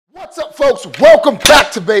What's up, folks? Welcome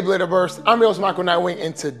back to Beyblade Burst. I'm your host, Michael Nightwing,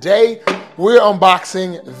 and today we're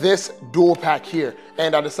unboxing this dual pack here.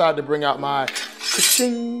 And I decided to bring out my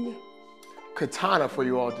Katana for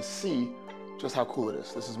you all to see just how cool it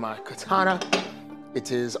is. This is my Katana.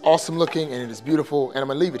 It is awesome looking and it is beautiful. And I'm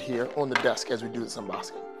gonna leave it here on the desk as we do this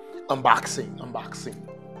unboxing.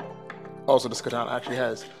 Also, this Katana actually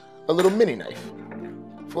has a little mini knife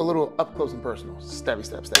for a little up close and personal. Stabby,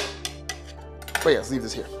 stab, stab. But yeah, let's leave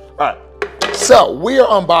this here. All right, so we are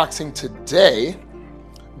unboxing today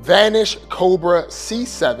Vanish Cobra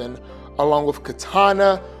C7 along with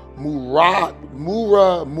Katana Muramasa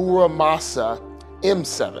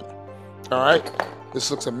M7. All right,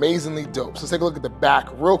 this looks amazingly dope. So let's take a look at the back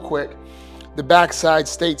real quick. The back side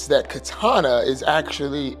states that Katana is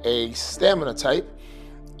actually a stamina type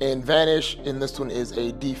and Vanish in this one is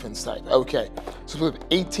a defense type. Okay, so we have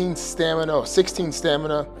 18 stamina or 16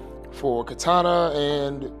 stamina for Katana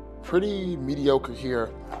and pretty mediocre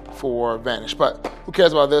here for Vanish, but who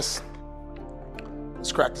cares about this?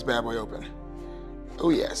 Let's crack this bad boy open.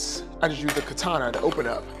 Oh yes, I just used the Katana to open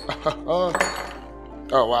up. Oh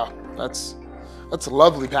wow, that's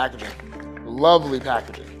lovely packaging. Lovely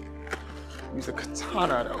packaging. Use the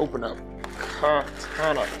Katana to open up.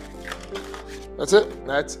 Katana. That's it.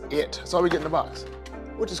 That's it. That's all we get in the box,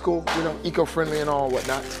 which is cool. You know, eco-friendly and all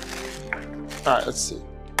whatnot. All right, let's see.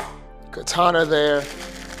 Katana there,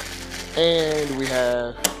 and we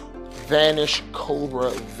have Vanish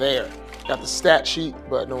Cobra there. Got the stat sheet,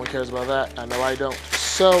 but no one cares about that. I know I don't.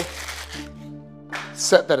 So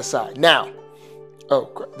set that aside. Now,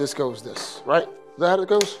 oh, this goes this, right? Is that how it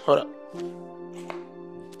goes? Hold up.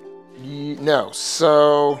 No,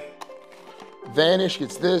 so Vanish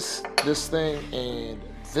gets this thing, and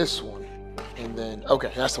this one. And then,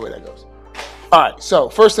 okay, that's the way that goes. All right, so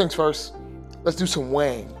first things first, let's do some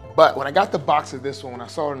weighing. But when I got the box of this one, when I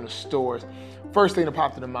saw it in the stores, first thing that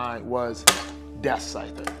popped into mind was Death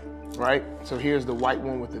Scyther, right? So here's the white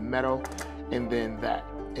one with the metal, and then that.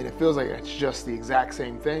 And it feels like it's just the exact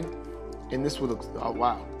same thing. And this one looks, oh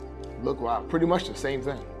wow, look, wow, pretty much the same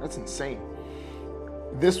thing. That's insane.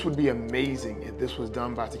 This would be amazing if this was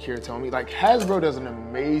done by Takara Tomy. Like, Hasbro does an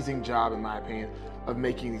amazing job, in my opinion, of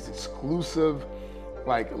making these exclusive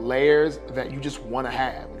like layers that you just want to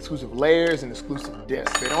have. Exclusive layers and exclusive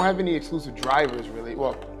discs. They don't have any exclusive drivers really.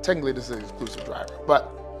 Well, technically this is an exclusive driver, but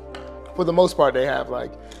for the most part they have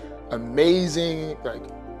like amazing like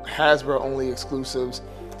Hasbro only exclusives,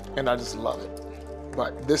 and I just love it.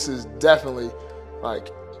 But this is definitely like,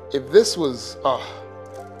 if this was,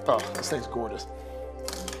 this thing's gorgeous.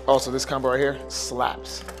 Also, this combo right here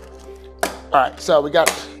slaps. All right, so we got,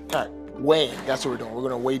 all right, weighing. That's what we're doing. We're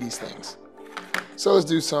gonna weigh these things. So let's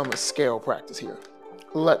do some scale practice here.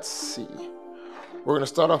 Let's see. We're gonna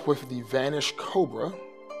start off with the Vanish Cobra.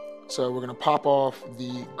 So we're gonna pop off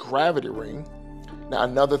the gravity ring. Now,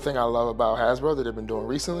 another thing I love about Hasbro that they've been doing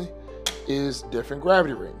recently is different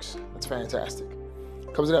gravity rings. That's fantastic.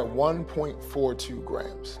 Comes in at 1.42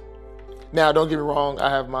 grams. Now, don't get me wrong,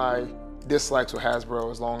 I have my dislikes with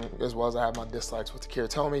Hasbro as well as I have my dislikes with Takara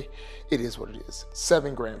Tomy. It is what it is.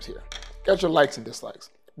 7 grams here. Got your likes and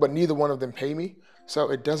dislikes, but neither one of them pay me,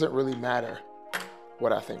 so it doesn't really matter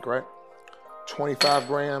what I think, right? 25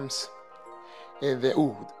 grams, and then,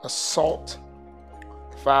 ooh, assault,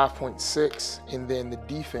 5.6, and then the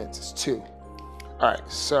defense is 2. All right,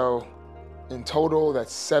 so in total,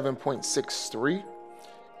 that's 7.63,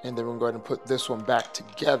 and then we're gonna go ahead and put this one back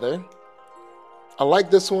together. I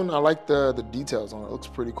like this one. I like the details on it. It looks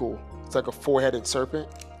pretty cool. It's like a 4-headed serpent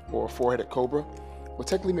or a 4-headed cobra. Well,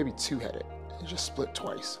 technically maybe 2-headed. It's just split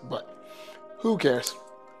twice, but who cares?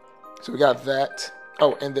 So we got that.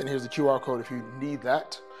 Oh, and then here's the QR code if you need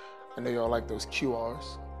that. I know y'all like those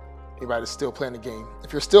QRs. Anybody that's still playing the game.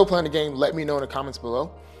 If you're still playing the game, let me know in the comments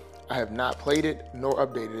below. I have not played it nor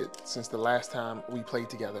updated it since the last time we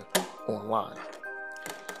played together online.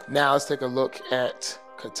 Now let's take a look at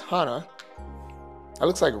Katana. That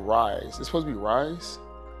looks like Rise. It's supposed to be Rise?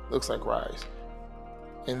 Looks like Rise.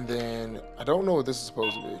 And then, I don't know what this is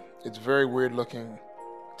supposed to be. It's very weird looking.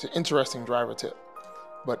 It's an interesting driver tip.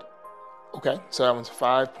 But, okay, so that one's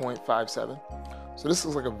 5.57. So this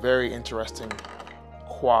looks like a very interesting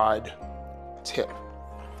quad tip.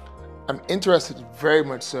 I'm interested very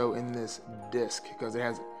much so in this disc because it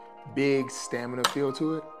has big stamina feel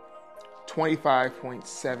to it.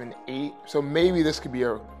 25.78. So maybe this could be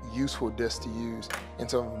a useful disc to use in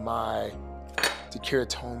some of my Takara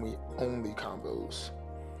Tomy only combos.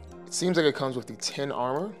 It seems like it comes with the 10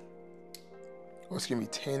 armor, or excuse me,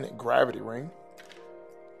 10 gravity ring.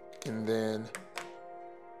 And then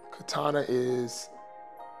Katana is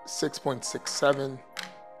 6.67,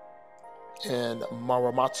 And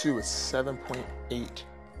Muramasa is 7.8,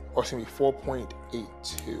 or excuse me,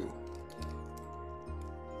 4.82.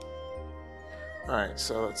 All right,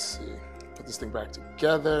 so let's see. Put this thing back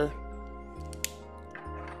together.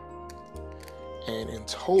 And in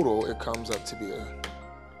total, it comes up to be a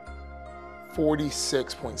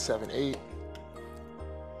 46.78,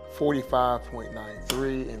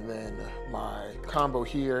 45.93, and then my combo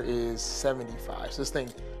here is 75. So this thing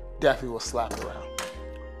definitely will slap around.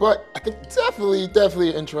 But I think definitely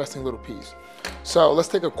an interesting little piece. So let's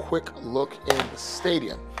take a quick look in the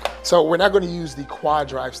stadium. So we're not going to use the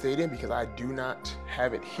Quaddrive stadium because I do not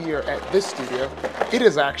have it here at this studio. It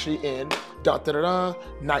is actually in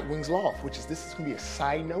Nightwing's loft, which is, this is going to be a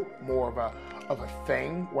side note, more of a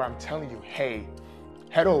thing where I'm telling you, hey,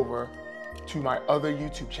 head over to my other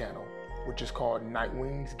YouTube channel, which is called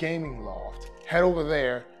Nightwing's Gaming Loft. Head over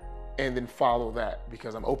there and then follow that,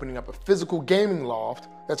 because I'm opening up a physical gaming loft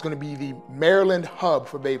that's going to be the Maryland hub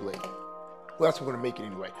for Beyblade. Well, that's what we're going to make it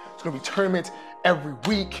anyway. It's going to be tournaments every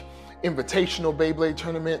week, invitational Beyblade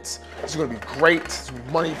tournaments. It's going to be great. It's going to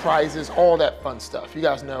be money prizes, all that fun stuff. You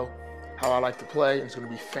guys know how I like to play, and it's going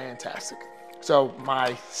to be fantastic. So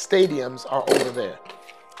my stadiums are over there.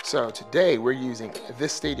 So today we're using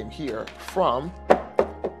this stadium here from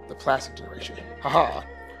the plastic generation. Haha.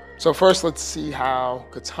 So first, let's see how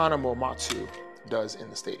Katana Muramasa does in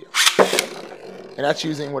the stadium. And that's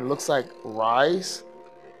using what it looks like Rise.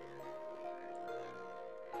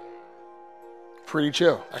 Pretty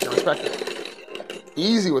chill. I can respect it.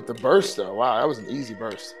 Easy with the burst though. Wow, that was an easy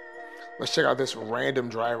burst. Let's check out this random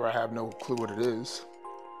driver. I have no clue what it is.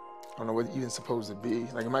 I don't know what it's even supposed to be.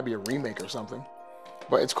 Like, it might be a remake or something.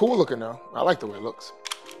 But it's cool looking though. I like the way it looks.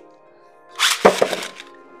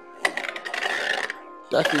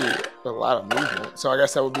 Definitely a lot of movement. So I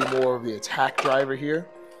guess that would be more of the attack driver here.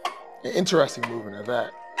 An interesting movement of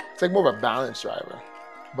that. It's like more of a balance driver.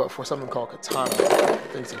 But for something called Katana, I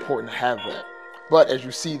think it's important to have that. But as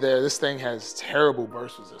you see there, this thing has terrible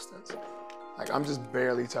burst resistance. Like, I'm just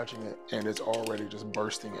barely touching it and it's already just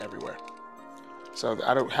bursting everywhere. So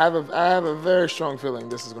I have a very strong feeling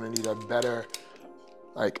this is going to need a better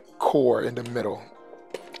like core in the middle.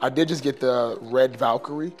 I did just get the red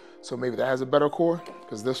Valkyrie, so maybe that has a better core,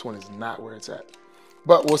 because this one is not where it's at.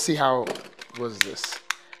 But we'll see how, what is this?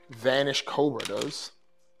 Vanish Cobra does.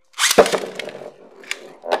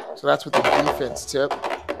 So that's with the defense tip.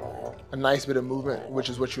 A nice bit of movement, which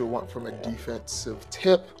is what you would want from a defensive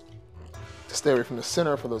tip, to stay away from the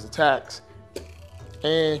center for those attacks.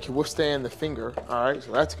 And can withstand the finger. All right,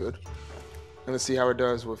 so that's good. And let's see how it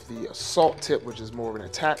does with the assault tip, which is more of an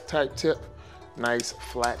attack type tip. Nice,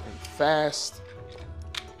 flat, and fast.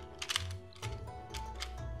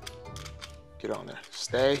 Get on there.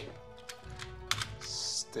 Stay.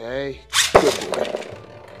 Stay. Good boy.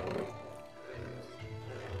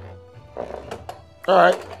 All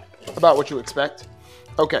right, about what you expect.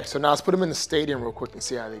 Okay, so now let's put them in the stadium real quick and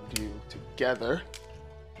see how they do together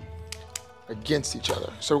against each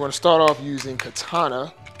other. So we're going to start off using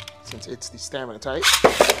Katana, since it's the stamina type.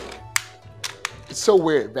 It's so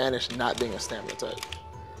weird, Vanish not being a stamina type.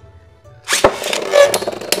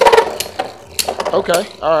 Okay,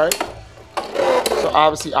 all right. So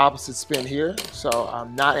obviously opposite spin here. So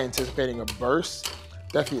I'm not anticipating a burst.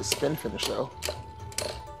 Definitely a spin finish though.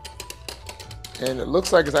 And it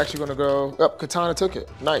looks like it's actually going to go up. Katana took it.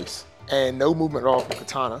 Nice. And no movement at all from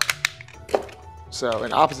Katana. So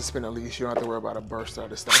an opposite spin at least. You don't have to worry about a burst out of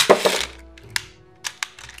this thing.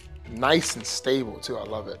 Nice and stable too. I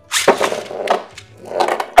love it.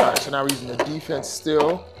 All right, so now we're using the defense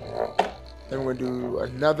still. Then we're going to do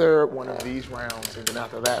another one of these rounds. And then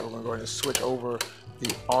after that, we're going to go ahead and switch over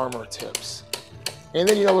the armor tips. And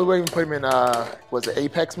then, you know, we'll even put them in, was it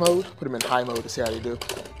Apex mode? Put them in high mode to see how they do.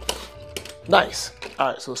 Nice. All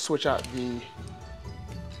right, so switch out the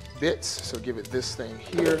bits. So give it this thing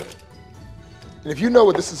here. And if you know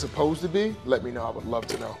what this is supposed to be, let me know. I would love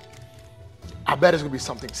to know. I bet it's gonna be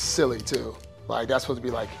something silly too. Like that's supposed to be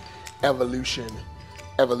like evolution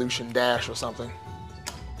dash or something.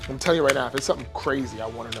 I'm telling you right now, if it's something crazy, I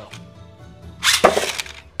want to know.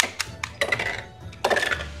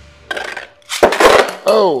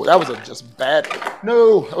 Oh, that was just bad.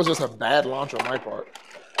 No, that was just a bad launch on my part.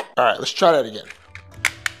 All right, let's try that again.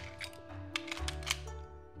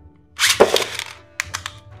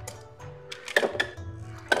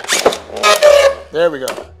 There we go.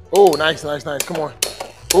 Oh, nice, nice, nice. Come on.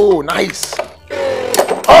 Oh, nice.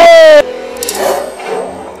 Oh!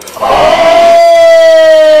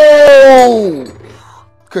 Oh!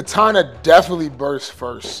 Katana definitely burst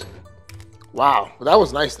first. Wow, well, that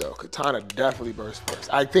was nice though. Katana definitely burst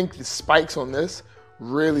first. I think the spikes on this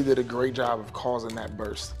really did a great job of causing that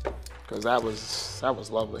burst, because that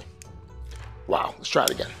was lovely. Wow, let's try it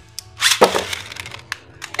again.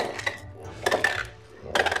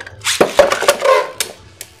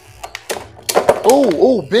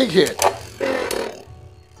 Oh, big hit.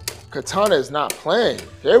 Katana is not playing.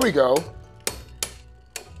 There we go.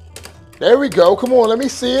 There we go. Come on, let me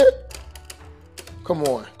see it. Come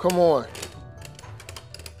on, come on.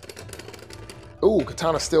 Ooh,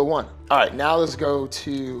 Katana still won. All right, now let's go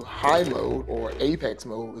to high mode, or apex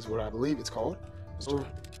mode is what I believe it's called.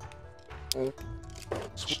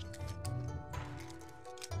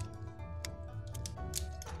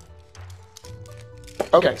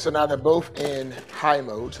 Okay, so now they're both in high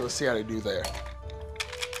mode, so let's see how they do there.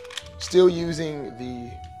 Still using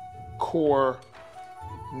the core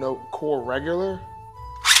regular,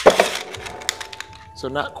 so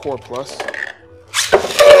not core plus.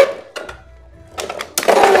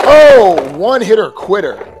 Oh, one hitter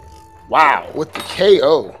quitter. Wow, with the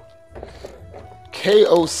KO.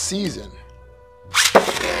 KO season.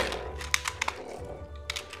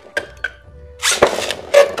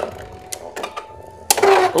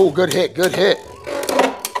 Oh, good hit, good hit.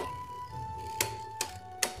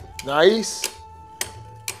 Nice.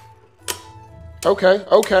 Okay,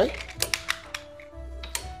 okay.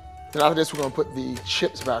 Then after this, we're gonna put the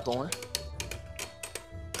chips back on.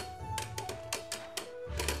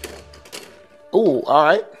 Oh, all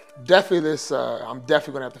right. Definitely this, I'm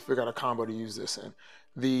definitely gonna have to figure out a combo to use this in.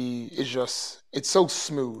 It's so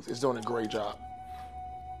smooth. It's doing a great job.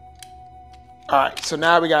 All right, so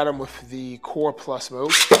now we got him with the Core Plus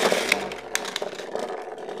mode.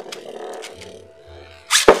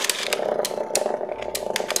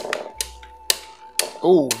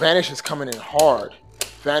 Oh, Vanish is coming in hard.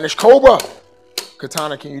 Vanish Cobra.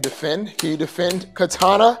 Katana, can you defend? Can you defend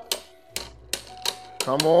Katana?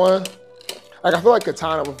 Come on. Like, I feel like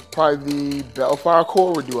Katana with probably the Bellfire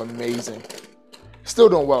core would do amazing. Still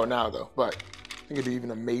doing well now though, but I think it'd do even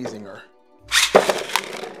amazinger.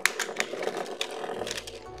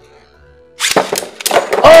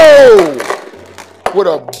 Oh! With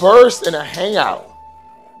a burst and a hangout.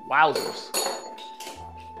 Wowzers.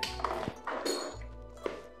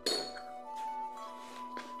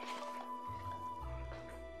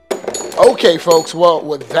 Okay, folks, well,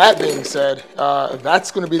 with that being said,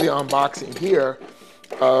 that's going to be the unboxing here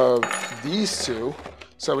of these two.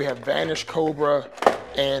 So we have Vanish Cobra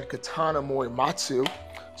and Katana Morimatsu.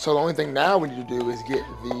 So the only thing now we need to do is get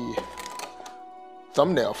the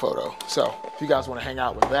thumbnail photo. So if you guys want to hang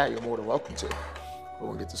out with that, you're more than welcome to. We're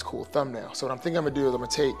going to get this cool thumbnail. So what I'm thinking I'm going to do is I'm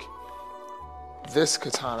going to take this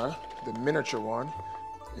Katana, the miniature one,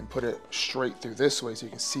 and put it straight through this way so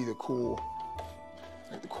you can see the cool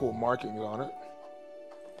markings on it.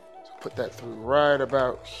 So put that through right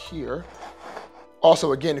about here.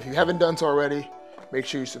 Also, again, if you haven't done so already, make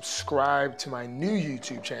sure you subscribe to my new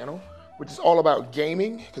YouTube channel, which is all about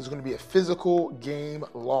gaming, because it's going to be a physical game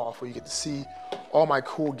loft where you get to see all my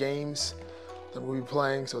cool games that we'll be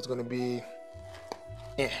playing. So it's going to be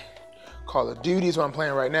Call of Duty is what I'm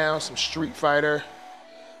playing right now, some Street Fighter.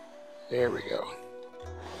 There we go.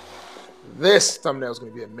 This thumbnail is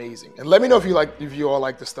going to be amazing. And let me know if you all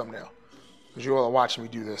like this thumbnail, because you all are watching me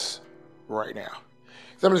do this right now.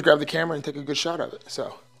 So I'm just grab the camera and take a good shot of it.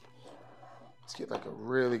 So let's get like a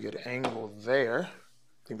really good angle there.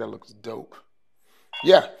 I think that looks dope.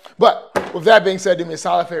 Yeah, but with that being said, do me a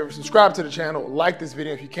solid favor, subscribe to the channel, like this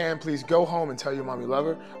video if you can. Please go home and tell your mom you love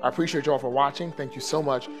her. I appreciate y'all for watching. Thank you so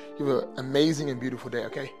much. You have an amazing and beautiful day,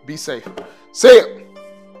 okay? Be safe. See ya.